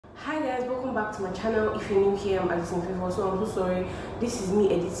guys, welcome back to my channel. If you're new here, I'm Alison Favor. So I'm so sorry, this is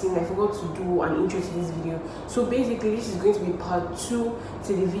me editing. I forgot to do an intro to this video. So basically this is going to be part 2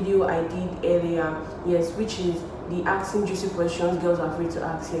 to the video I did earlier, yes, which is the asking juicy questions girls are afraid to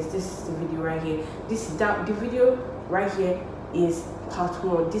ask. Yes, this is the video right here. The video right here is part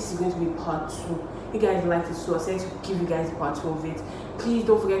 1. This is going to be part 2. You guys liked it, so I said to give you guys part 2 of it. Please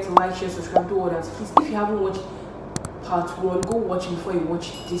don't forget to like, share, subscribe, do all that. Please, if you haven't watched part 1, go watch it before you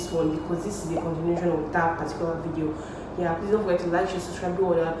watch this one, because this is a continuation of that particular video. Yeah, please don't forget to like, share, subscribe, do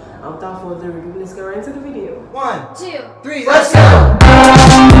all that. And without further ado, let's get right into the video. 1, 2, 3, let's go!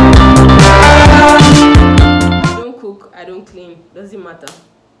 I don't cook, I don't clean. Doesn't matter.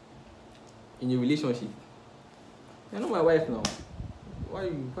 In a relationship, you're not my wife now. Why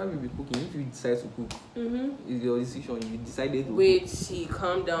will you be cooking? If you decide to cook, it's your decision. You decided to wait, cook. see,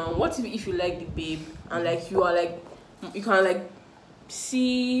 calm down. What if you like the babe and like you are like, you can like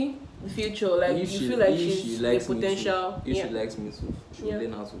see the future, like if you feel like she's she a likes potential. If she likes me too, she will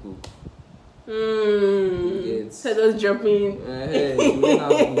learn how to cook. So just dropping. She will learn how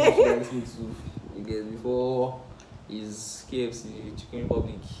to cook. She likes me too. You get, before is KFC, Chicken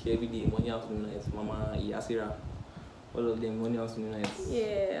Republic, every day, morning, afternoon, night, Mama, Yasira, all of them, morning, afternoon, night.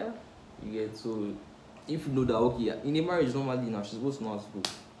 Yeah. You get, so if you know that, okay, in a marriage normally now she's supposed to know how to cook,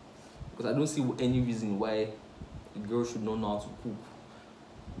 because I don't see any reason why a girl should not know how to cook.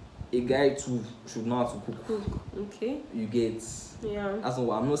 A guy too should know how to cook. Okay. You get. Yeah. That's not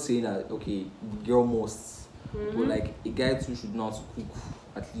what I'm not saying that okay, the girl must, but like a guy too should know how to cook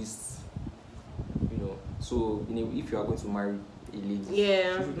at least. You know. So if you are going to marry a lady,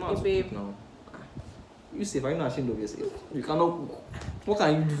 yeah, she should know how to babe. cook now. You say, are you not ashamed of yourself? You cannot cook. What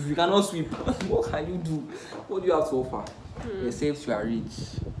can you do? You cannot sweep. What can you do? What do you have to offer? Except you are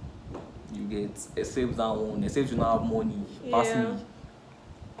rich. You get, except that one, except you don't have money. Pass me.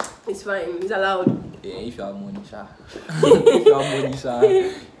 It's fine, it's allowed. Yeah, if you have money, sha. If you have money, sha.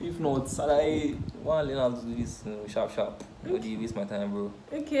 If not, I want to learn how to do this sharp. What do you waste my time, bro?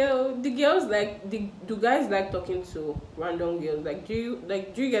 Okay, the girls like, do guys like talking to random girls? Like, do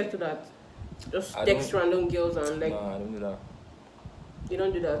you guys do that? Just text random girls and like. Nah, I don't do that. You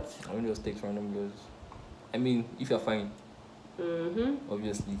don't do that? I don't just text random girls. I mean, if you're fine,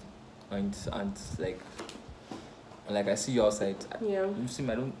 obviously, and like I see you outside. Yeah. You see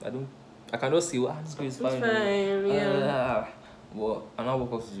me, I cannot say, this girl is fine. It's fine, yeah. But I now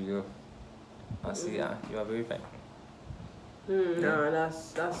walk up to the girl and say, you are very fine. No,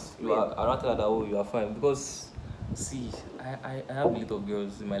 that's. I don't tell her that, oh, you are fine, because see, I have a lot of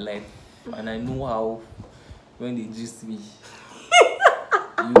girls in my life, and I know how when they gist me.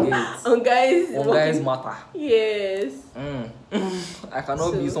 You get. On guys matter. Yes. I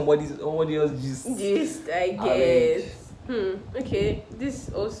cannot be somebody else gist. I guess. Okay. This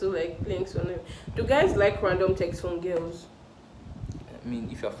also like links on it. Do guys like random texts from girls? I mean,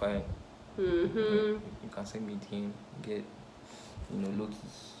 if you're fine, you can send me DM. Get, low key,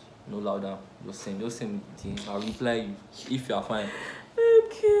 no louder. Just send me DM. I'll reply you if you are fine.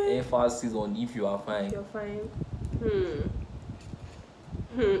 Okay. Emphasis on if you are fine. You're fine.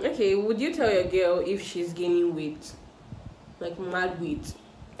 Okay, would you tell your girl if she's gaining weight? Like mad weight?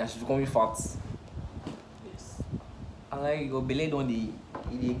 And she's becoming fat. Yes. I like your belly don't they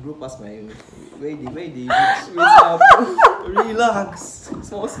grow past my where they relax.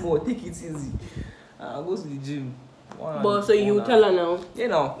 Small, take it easy. I go to the gym. But so you tell her now? Yeah,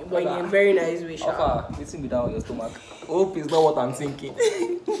 now. But in a very nice way, sure. Sitting without your stomach. Hope is not what I'm thinking.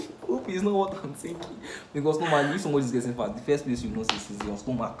 Hope is not what I'm thinking. Because normally, if somebody is getting fat, the first place you notice is your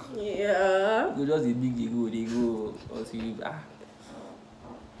stomach. Yeah. You just a big, they go until you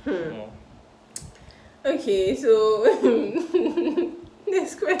Okay, so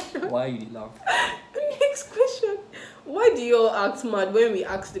next question. Why you laugh? Next question. Why do you all act mad when we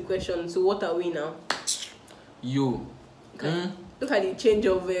ask the question? So what are we now? You. Look at the change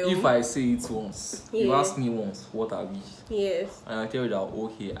of if I say it once, you ask me once, what are we? Yes. And I tell you that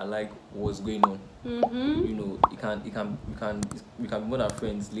okay, I like what's going on. We can be more than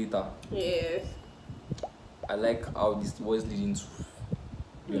friends later. Yes. I like how this was leading to.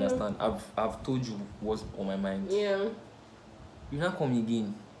 You understand? I've told you what's on my mind. Yeah. You now come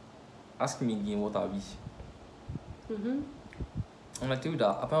again, ask me again, what are we? And I tell you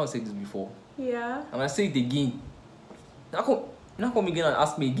that I've said this before. Yeah. And I say it again. Now come again and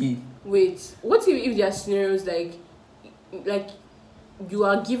ask me again. Wait, what if there are scenarios like you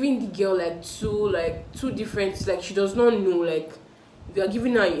are giving the girl like two different, like she does not know, like you are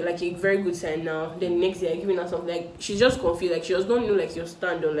giving her like a very good sign now, then next day you're giving her something like she's just confused, like she does not know like your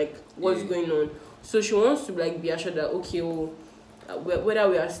stand on like what's going on. So she wants to like be assured that okay, whether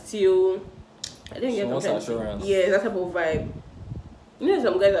we are still. I didn't get Someone's assurance. Yeah, that type of vibe. You know,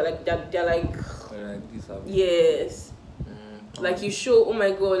 some guys are like that. They're like, this yes, like you show. Oh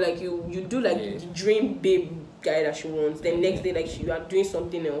my god, like you do like the dream babe guy that she wants. Then next day, like you are doing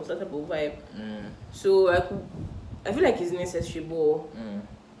something else. That type of vibe. So like, I feel like it's necessary, but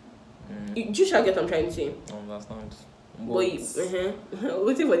you shall get what I'm trying to say. Understand. But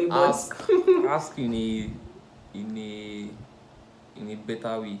waiting for the boss. Ask in a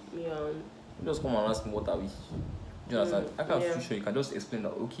better way. Yeah. Just come and ask me what are we. You understand? I can sure you can just explain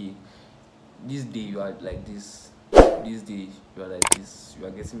that. Okay, this day you are like this. This day you are like this. You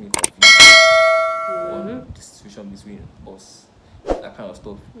are getting me confused on the situation between us. That kind of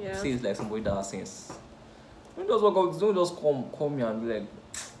stuff. Yeah. Say it's like somebody that has sense. Don't just walk out. Don't just come here and be like,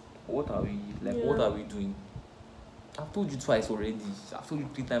 what are we? Like, what are we doing? I've told you twice already. I've told you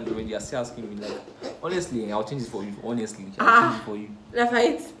 3 times already. You're still asking me. Like, honestly, I'll change it for you. Honestly, I'll change it for you. Left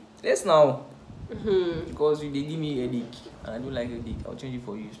right. Yes, now. Because you they give me a headache, and I don't like headache. I'll change it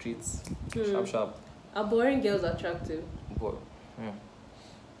for you straight, sharp. Are boring girls attractive?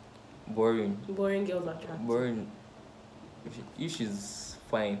 Boring. Boring girls attractive. Boring. If she's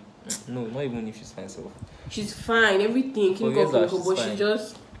fine, no, not even if she's fine. So she's fine. Everything. But she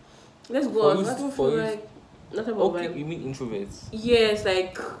just. Let's go on. Not about okay, you mean introverts? Yes,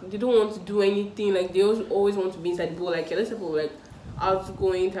 like they don't want to do anything. Like they always want to be inside the ball. Like let's say like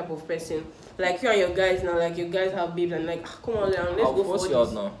outgoing type of person. Like you and your guys now. Like your guys have babes and like come on, let's go for this.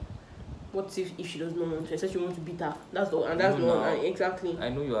 Out now. What if she does not want to? Said she wants to beat her. That's not exactly. I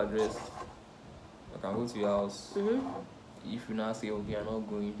know your address. I can go to your house. If you now say okay, I'm not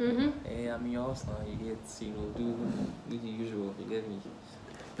going. Hey, I'm in your house now. You get do the usual. You get me.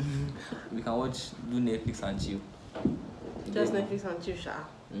 We can do Netflix and chill. Just Netflix and chill, sha.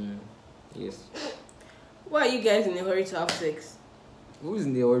 Yes. Why are you guys in a hurry to have sex? Who is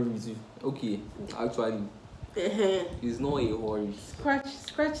in the hurry with you? Okay, actually, it's not a hurry.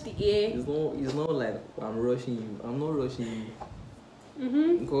 Scratch the air. It's not like I'm rushing you. I'm not rushing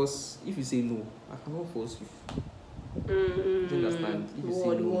you. Because if you say no, I cannot force you. Do you understand? If you say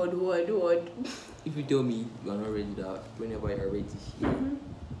no, word. If you tell me you are not ready, that whenever you are ready,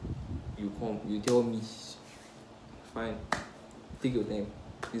 you come, you tell me, fine, take your time.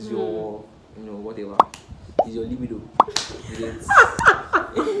 It's your, whatever. It's your libido. It's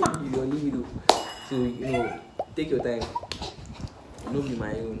your libido. So, take your time. Don't be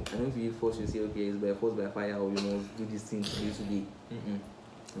my own. I don't feel forced to say, okay, it's by force, by fire, or you must do this thing for you today.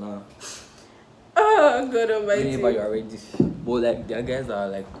 Nah. Oh, God almighty. Whenever you are ready. But, like, there are guys that are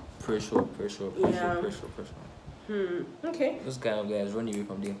like, pressure. Okay. Those kind of guys, run away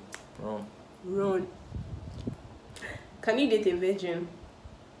from them. Run. Can you date a virgin?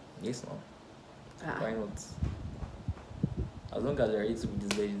 Yes, no. Why not? As long as you're ready to be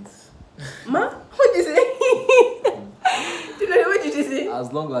these virgins. Ma? What did you say? What did you say?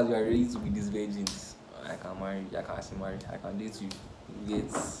 As long as you are ready to be these virgins, I can marry. I can actually marry. I can date you.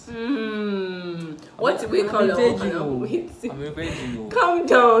 What we call it? I'm a virgin. Calm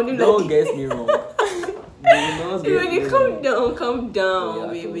down. Don't get me wrong. Calm down.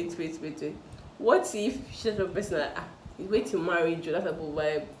 Wait. What if she's a person that is waiting to marry you? That's a good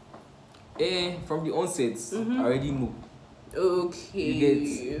vibe. From the onset, I already know. Okay. You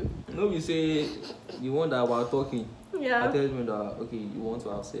get. No, you say you want that while talking. Yeah. I tell me that okay, you want to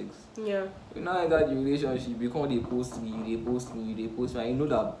have sex. Yeah. Now that the relationship, because they post me. I know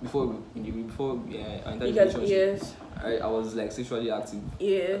that before I entered the relationship. Yes. I was like sexually active.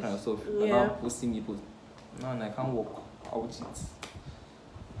 Yes. That kind of stuff. Yeah. And now posting me post. Now I can't walk out it.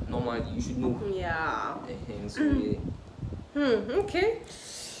 Normally, you should know. Yeah. So yeah. Okay.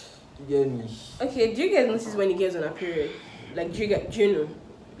 You get me? Okay. Do you guys notice when he gets on a period? Like, do you know?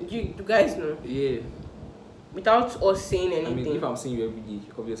 Do you guys know? Yeah. Without us saying anything. I mean, if I'm seeing you every day,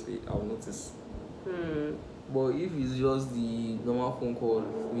 obviously I'll notice. But if it's just the normal phone call,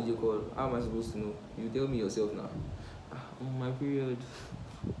 video call, how am I supposed to know? You tell me yourself now. My period.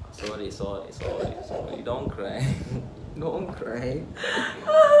 Sorry. Don't cry. Don't cry.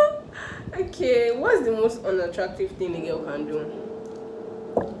 Okay, what's the most unattractive thing a girl can do?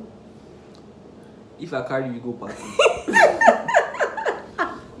 If I carry you go party.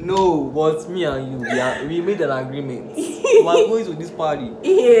 No, but me and you, we made an agreement. We are going to this party.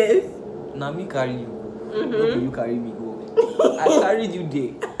 Yes. Now me carry you. No, you carry me go. I carried you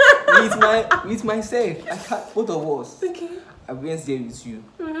there. With myself. Both of us. Okay. I went there with you.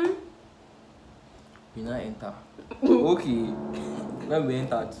 We now enter. Okay. When we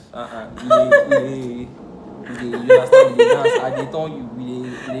entered, you understand? We dance. I did tell you.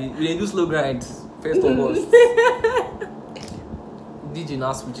 We do slow grind. First of all. DJ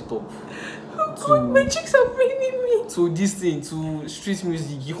now switch it up. Oh God, my cheeks are paining me. To this thing, to street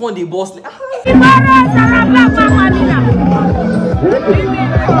music. You can't the boss like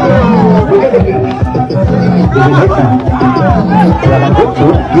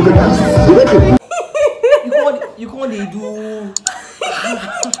you can't they do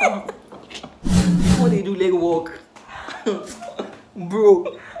you can't they do leg walk. Bro,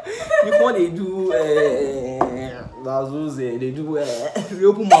 you can't they do they do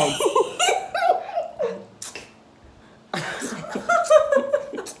open mouth.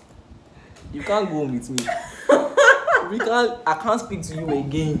 You can't go home with me. I can't speak to you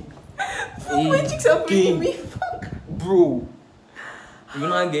again. My cheeks are paining me. Bro, you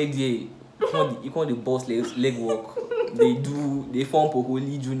not get there. You can't the boss leg walk. They form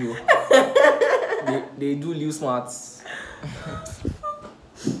Pokoli Junior. They do Liu Smarts.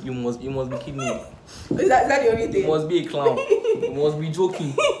 You must be kidding me. Is that the only thing? You must be a clown. You must be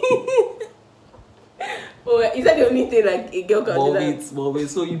joking. Oh, is that the only thing like a girl can do that? But wait,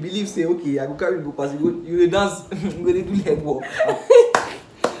 so you believe say okay, I go carry you go pass you dance, you go do leg walk.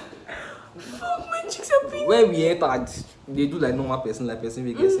 Fuck, my cheeks are paining. When we entered, they do like normal person, like person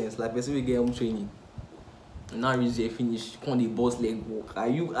will get sense, like person will get home training. Now reach there finish, come the boss leg walk. Are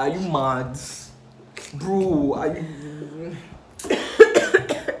you mad? Bro, are you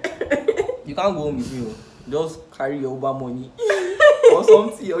you can't go home with me. Just carry your Uber money or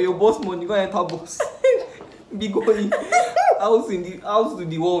something, or your boss money, go and enter bus. Be going out to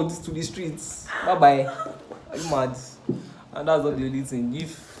the world, to the streets. Bye bye. Are you mad? And that's not the only thing.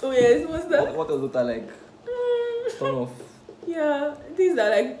 If oh yes, what's that? What else I like? Turn off. Yeah, things that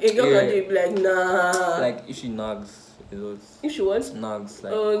like a girl can do, be like nah. Like if she nags, if she what? Nags,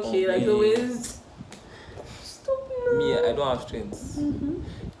 like okay, like always. Stop now. Me, I don't have strength.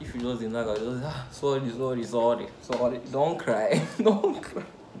 If you just nag, I just sorry. Don't cry. Don't cry.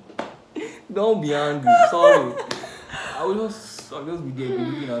 Don't be angry. Sorry. I'll just be there, be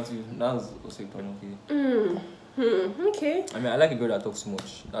looking at you. That's also okay. Okay. I mean, I like a girl that talks too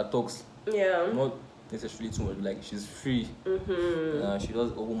much. That talks. Yeah. Not necessarily too much. Like she's free. She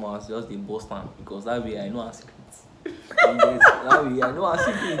does open mouth. She does the boss time because that way I know her secrets. That way I know her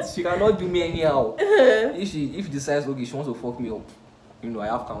secrets. She cannot do me anyhow. If she decides okay, she wants to fuck me up, I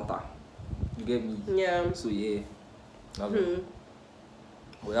have counter. You get me? Yeah. So yeah.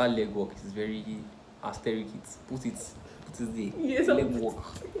 But that leg walk is very asterisk. Put it there. Yes, leg walk.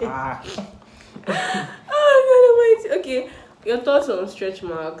 Oh God, okay. Your thoughts on stretch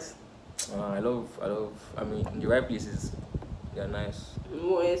marks? I love. I mean, in the right places, they are nice.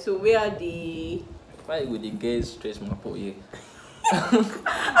 Well, so where are the? Why go the get stretch mark for here?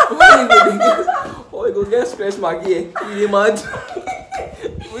 Why you go get stretch mark here? You mad?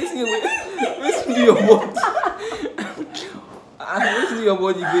 Wait do your body. Wait do your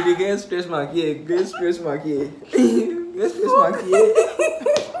body. Go they get stretch mark here. Get stretch mark here. Get stretch mark here.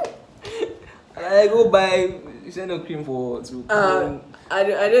 I go buy. Send a cream for to. I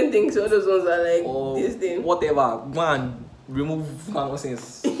don't think so. Those ones are like or this thing. Whatever. Go and remove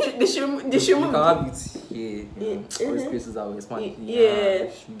nonsense. They should You can have it here. All these places are always smart. Yeah.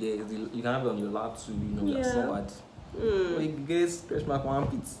 You can have it on your lap too. Yeah. That's not bad. Or you get stretch mark one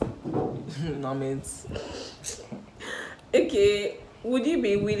pit. No meant. Okay. Would you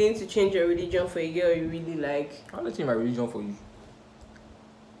be willing to change your religion for a girl you really like? I'm not changing my religion for you.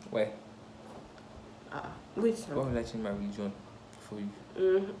 Why? Wait. Why would I change my religion for you?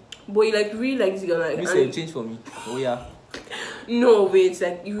 But you like really like this girl, like You say change for me. Oh yeah. No, wait,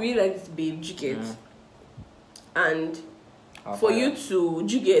 like you really like this babe, you get, and for you to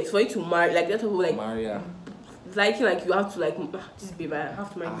marry, like that whole like marry her. Liking like you have to like this babe, I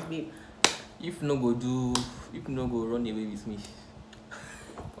have to marry this babe. If no go run away with me.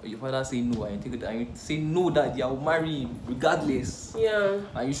 Or your father say no, and take it, and you say no that I will marry him regardless. Yeah.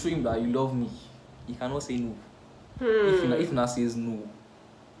 And you show him that you love me. He cannot say no. If not says no,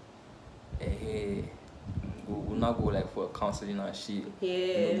 we'll not go like for counseling and shit.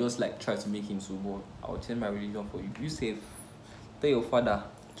 Yeah. Just like try to make him so bored. I'll change my religion for you. You say, tell your father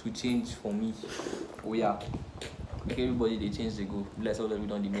to change for me. Oh yeah. Make everybody they change they go. Bless all of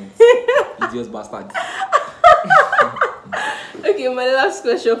you on the men. Idiot bastard. Okay, my last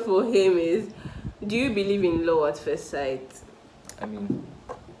question for him is, do you believe in love at first sight? I mean,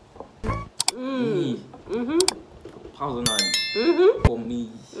 me. Personally, for me,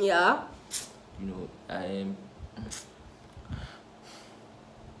 yeah. I am.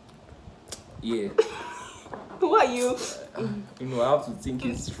 Yeah. Who are you? I have to think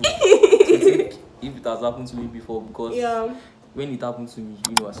it through. To think if it has happened to me before, because when it happened to me,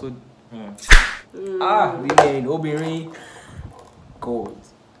 I saw. Women, Obirin. God.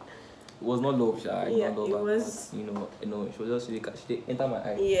 It was not love, sha. Yeah, Not love, it but, was. you know, she was just she entered my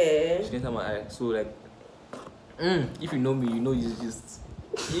eye. Yeah. She entered my eye. So like, if you know me, you know this gist.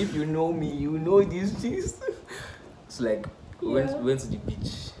 If you know me, you know this gist. So like, we went to the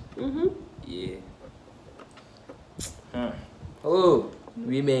beach. Yeah. Oh,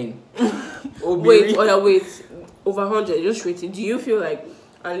 women. Oh, wait, over 100, just rate it. Do you feel like,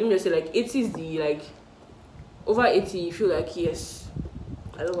 and let me just say, like, 80 is the, like, over 80, you feel like, yes,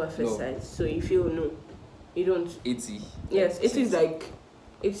 I love at first sight. So you feel no, you don't. 80. Yes, 80 is like,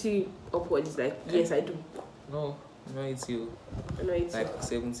 80 upwards, like, yes, I do. No, not 80. I know 80. Like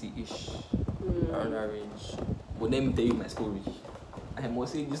 70-ish. Around that range. But let me tell you my story. I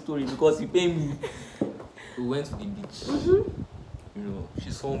must say this story because you pay me. We went to the beach. You know,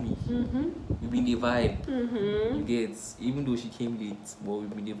 she saw me. We've been the vibe. You get, even though she came late, but we've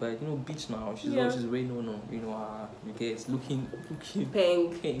been the vibe. You know, beach now. She's very no. You know, you get looking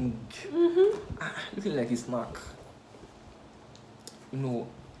pink. Looking like a snack. You know,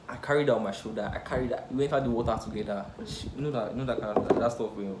 I carried her on my shoulder. We went out the water together. You know that kind of that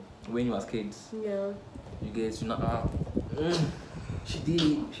stuff when you was kids. Yeah. You get, you know, she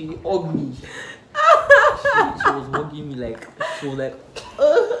did hug me. She was hugging me like, she was like,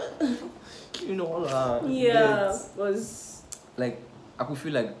 you know, all that. Yeah, was like, I could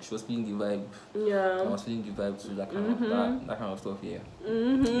feel like she was feeling the vibe. Yeah. I was feeling the vibe too, that kind of that kind of stuff. Yeah.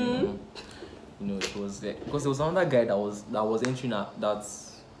 You know, it was like, because there was another guy that was entering that.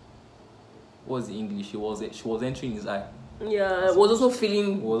 What was the English? She was entering his eye. Yeah, so was also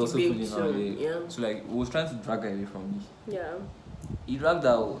feeling. Yeah. So like, he was trying to drag her away from me. Yeah. He dragged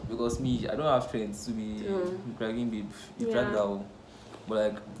her because me, I don't have strength to be dragging babe. He dragged her, but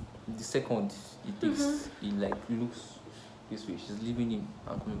like the second he takes, he like looks this way. She's leaving him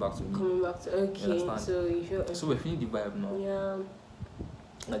and coming back to me. Okay. So you feel. So we're feeling the vibe now.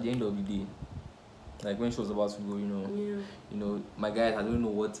 Yeah. At the end of the day, like when she was about to go, you know, my guys, I don't know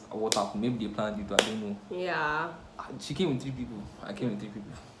what happened. Maybe they planned it, I don't know. Yeah. She came with 3 people. I came with 3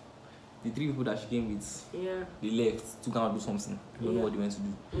 people. The 3 people that she came with, they left to go and do something. I don't know what they went to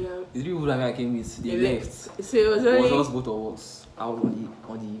do. Yeah. The 3 people that I came with, they left. So it was just both of us. I was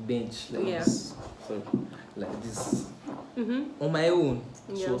on the bench like this. Sorry, like this. On my own.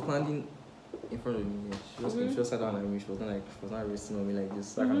 She was standing in front of me. She just sat down on me. She was not resting on me like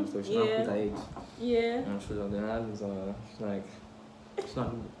this. That kind of stuff. She now put her head. Yeah. And she was on the hand. She's like, she's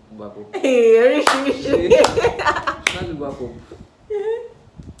not back up. Hey, she's not back up.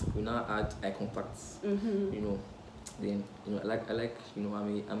 We now had eye contact. You know, then I like you know,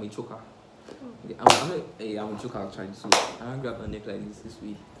 I'm a choker. I'm a choker actually. So I grab her neck like this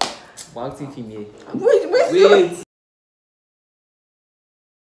way. One thing for me. Wait.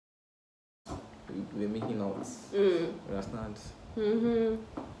 We're making out. You understand?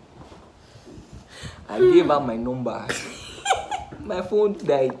 I gave her my number. My phone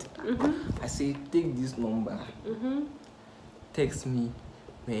died. I say, take this number. Text me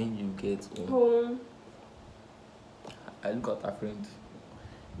when you get home. I look at her friend.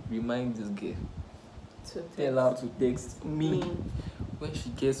 Remind this girl. Tell her to text me when she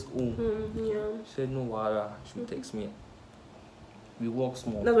gets home. She said no wahala. She'll text me. We walk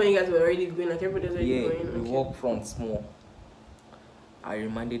small. That's when you guys were already going, like everybody's already going. We walk front small. I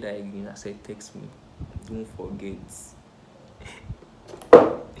reminded her again. I said, text me. Don't forget.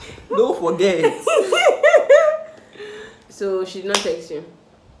 Don't forget. So she did not text you?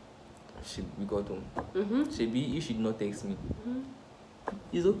 We got home. If she did not text me,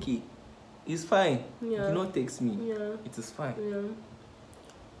 it's okay. It's fine. You not text me. It is fine.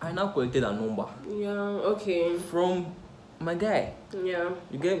 I now collected a number. Okay. From my guy. You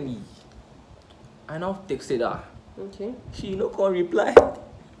get me? I now texted her. Okay. She no can reply.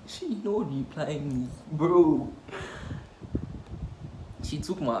 She no reply me, bro. She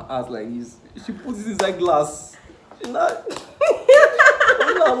took my ass like this. She put it inside glass. She not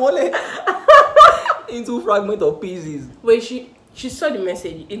into fragment of pieces. Wait, she saw the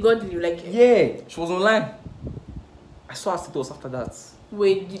message. It got you like. Yeah, she was online. I saw her status after that.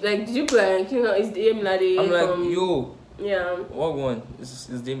 Wait, like did you play? You know, it's DM Lady. I'm like, yo. Yeah. What one? It's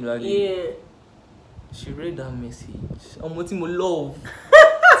DM Lady. Yeah. She read that message. I'm wanting more love.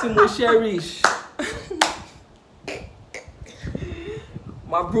 More cherish.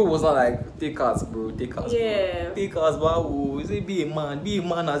 My bro was not like, take us, bro, take us. Yeah. Bro. Take us, wow. He said, be a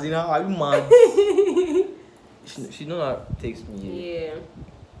man as in, are you mad? she don't text me. Yeah.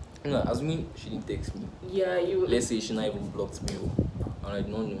 No, assuming she didn't text me. Yeah, you. Let's say she not even blocked me, and I don't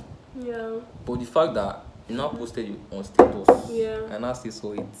know. Yeah. But the fact that you now posted it on status, yeah, and I still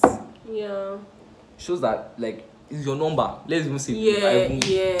saw it. Yeah. Shows that like it's your number. Let's even say Yeah.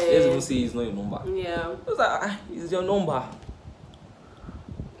 Let's even say it's not your number. Yeah. I was like, it's your number.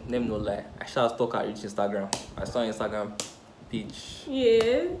 Let me not lie. I started stalk her rich Instagram. I saw Instagram page.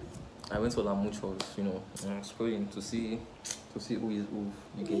 Yeah. I went to La Muchos, you know, scrolling to see who is who.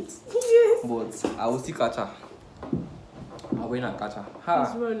 You get. Yes. But I will still catch her. I went and catch her.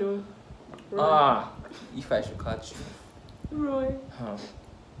 It's run. If I should catch you. Roy.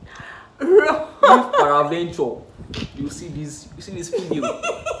 If peradventure you see this video.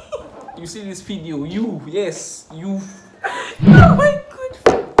 You see this video. You, yes, you. Oh my God.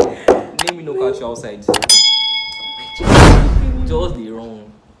 Let me not catch you outside. Just the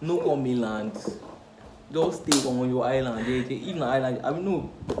wrong. No come mainland. Just stay on your island. Even island. I mean, no.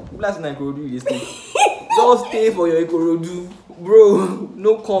 Last night Ikorodu you stay. Just stay for your Ikorodu, bro.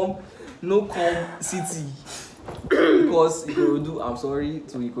 No come city. Because Ikorodu, I'm sorry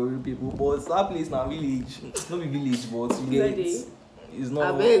to Ikorodu people, but that place now village. Not be village, but you get it. It's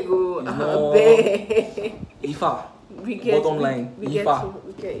not. Abego. Ifa. Bottom line. We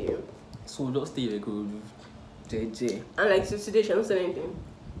get you. So just stay your Ikorodu. JJ. And like so today, she don't say anything.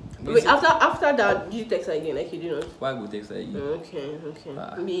 Wait, after that, did you text her again? Like you did not? Why go text her again? Okay.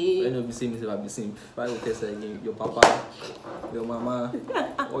 When you be same myself, I be same. Why go text her again? Your papa, your mama,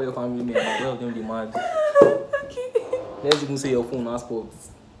 all your family members, all of them be mad. Okay. Let's even say your phone has spots.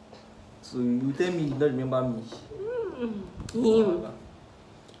 So you tell me you don't remember me. Him.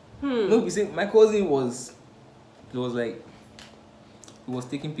 No, be saying my cousin was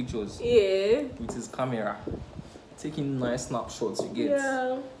taking pictures. Yeah. With his camera, taking nice snapshots. You get.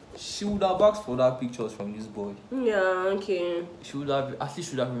 Yeah. She would have asked for that pictures from this boy. Yeah. Okay. She would have at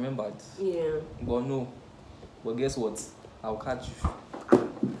least remembered. Yeah. But no. But guess what? I'll catch you.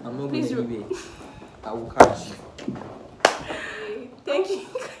 I'm not going anywhere. I will catch you. Thank you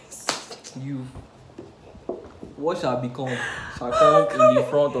guys. You. What shall become shall come in the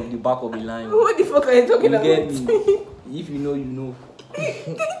front of the back of the line. What the fuck are you talking about? You get me? If you know, you know.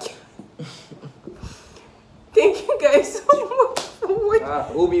 Thank you guys so much for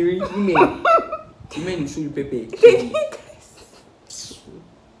watching. Obiri, you show you Pepe. Thank you guys.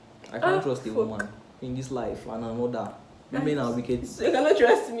 I can't trust a woman in this life and another. Women are wicked. So you cannot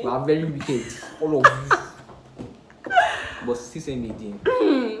trust me. We are very wicked. All of you. But still send me DM.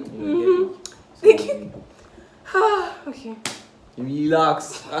 Thank you. Okay.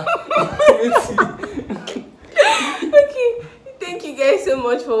 Relax. Okay. Thank you guys so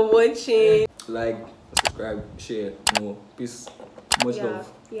much for watching. Like, subscribe, share, peace, much love.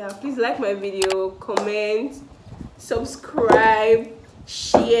 Yeah, please like my video, comment, subscribe,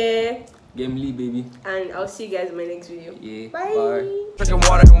 share. Gamely, baby. And I'll see you guys in my next video. Yeah. Bye. Drinking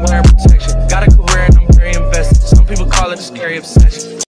water and wearing protection. Got a career and I'm very invested. Some people call it a scary obsession.